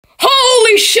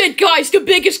Holy shit, guys, the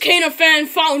biggest Kayna fan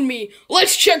found me.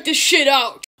 Let's check this shit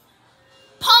out.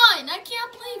 Pine, I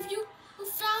can't believe you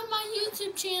found my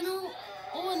YouTube channel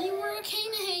and you were a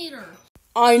Kayna hater.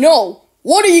 I know.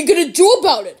 What are you gonna do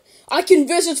about it? I can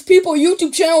visit people's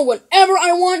YouTube channel whenever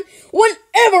I want,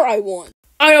 whenever I want.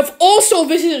 I have also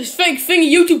visited his fake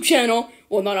thingy YouTube channel,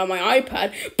 well, not on my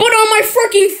iPad, but on my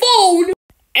freaking phone!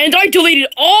 And I deleted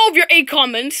all of your 8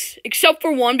 comments, except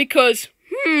for one because,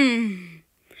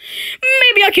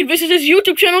 maybe I could visit his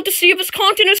YouTube channel to see if his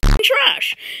content is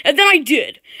trash. And then I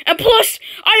did. And plus,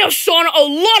 I have saw a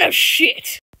lot of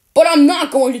shit. But I'm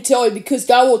not going to tell you because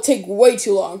that will take way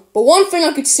too long. But one thing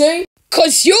I could say,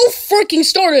 cause you freaking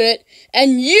started it,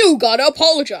 and you gotta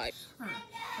apologize.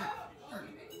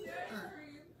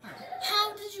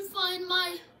 How did you find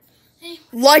my...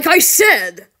 Like I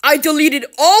said, I deleted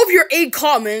all of your 8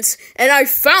 comments, and I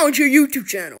found your YouTube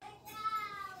channel.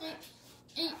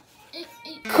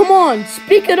 Come on,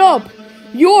 speak it up.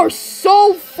 You're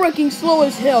so freaking slow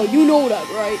as hell, you know that,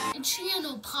 right?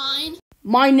 Channel, Pine.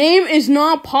 My name is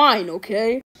not Pine,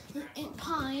 okay?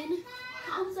 Pine.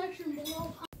 Comment section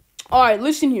below. Alright,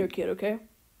 listen here, kid, okay?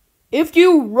 If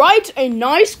you write a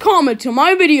nice comment to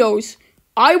my videos,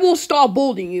 I will stop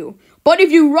bullying you. But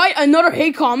if you write another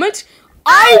hate comment,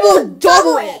 I will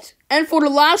double it. And for the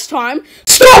last time,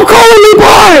 stop calling me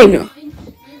Pine!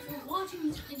 If you're watching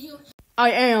this video,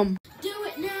 I am. do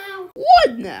it now.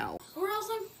 What now? Or else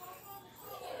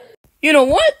You know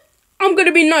what? I'm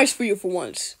gonna be nice for you for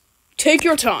once. Take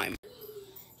your time.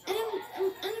 And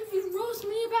if you roast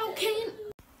me about Kayna...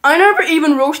 I never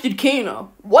even roasted Kayna.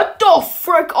 What the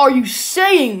frick are you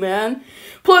saying, man?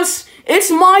 Plus, it's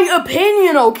my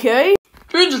opinion, okay?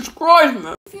 Jesus Christ,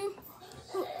 man. And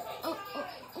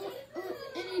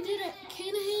you did a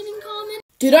Kayna hating comment?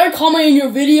 Did I comment in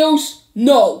your videos?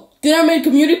 No. Did I make a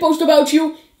community post about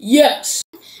you? Yes.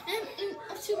 And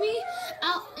to me,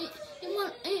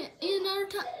 another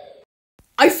time...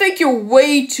 I think you're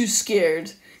way too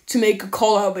scared to make a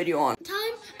call-out video on.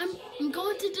 I'm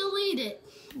going to delete it.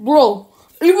 Bro,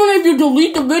 even if you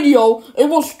delete the video, it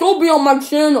will still be on my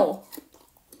channel.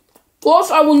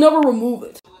 Plus, I will never remove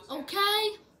it.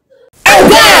 Okay?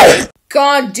 Okay!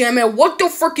 God damn it, what the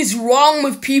frick is wrong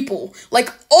with people?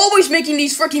 Like, always making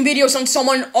these freaking videos on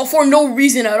someone for no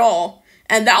reason at all.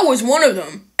 And that was one of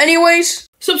them. Anyways,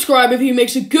 subscribe if he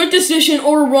makes a good decision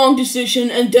or a wrong decision,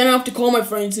 and then I have to call my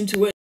friends into it.